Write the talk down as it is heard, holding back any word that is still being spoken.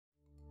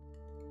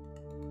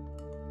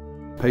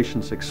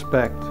patients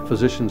expect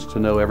physicians to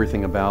know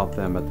everything about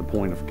them at the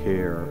point of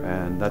care,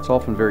 and that's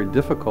often very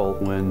difficult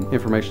when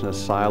information is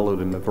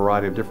siloed in a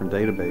variety of different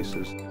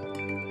databases.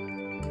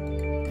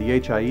 The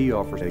HIE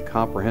offers a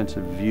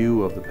comprehensive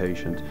view of the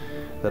patient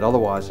that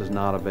otherwise is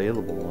not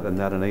available, and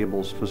that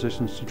enables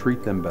physicians to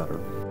treat them better.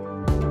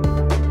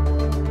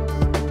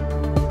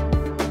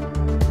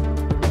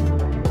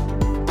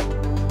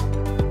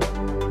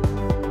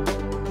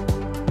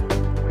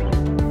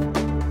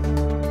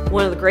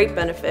 One of the great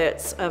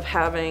benefits of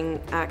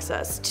having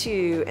access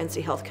to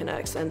NC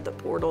HealthConnex and the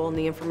portal and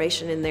the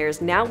information in there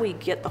is now we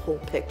get the whole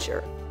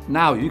picture.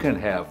 Now you can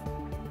have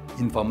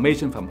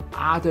information from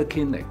other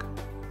clinics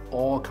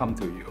all come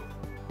to you.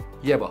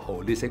 You have a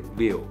holistic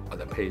view of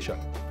the patient.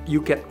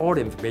 You get all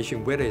the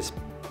information, whether it's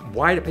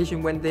why the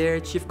patient went there,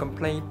 chief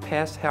complaint,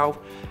 past health,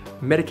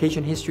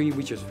 medication history,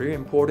 which is very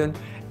important,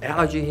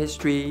 allergy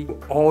history,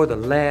 all the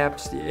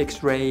labs, the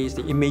x-rays,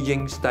 the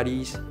imaging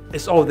studies.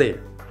 It's all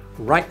there,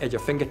 right at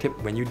your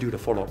fingertip when you do the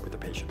follow-up with the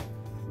patient.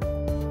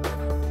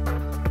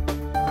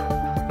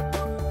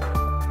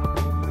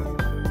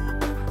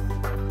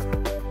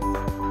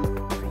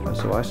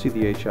 So I see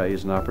the HIE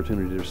as an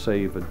opportunity to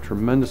save a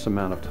tremendous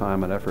amount of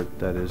time and effort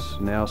that is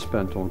now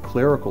spent on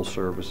clerical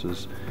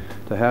services.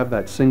 To have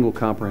that single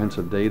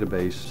comprehensive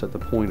database at the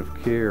point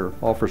of care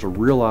offers a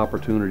real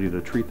opportunity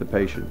to treat the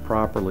patient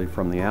properly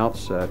from the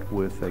outset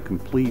with a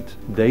complete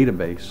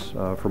database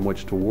from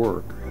which to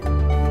work.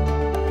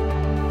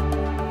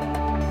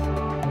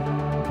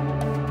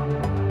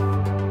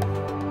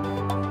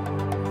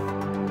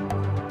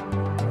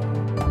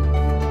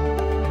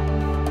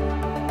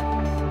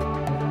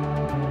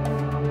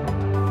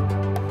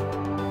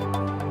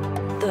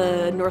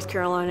 The North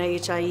Carolina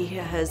HIE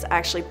has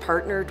actually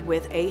partnered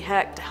with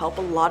AHEC to help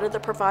a lot of the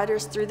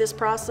providers through this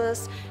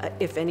process.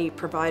 If any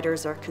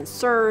providers are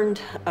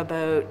concerned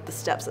about the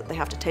steps that they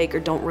have to take or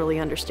don't really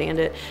understand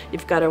it,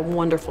 you've got a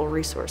wonderful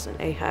resource in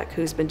AHEC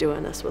who's been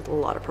doing this with a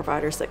lot of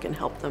providers that can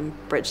help them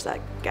bridge that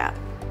gap.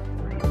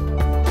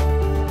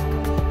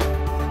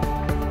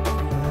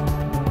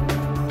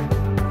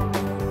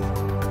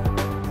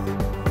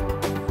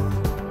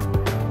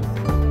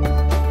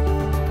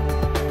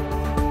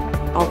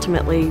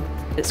 Ultimately,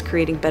 it's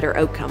creating better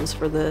outcomes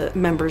for the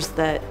members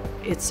that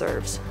it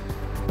serves.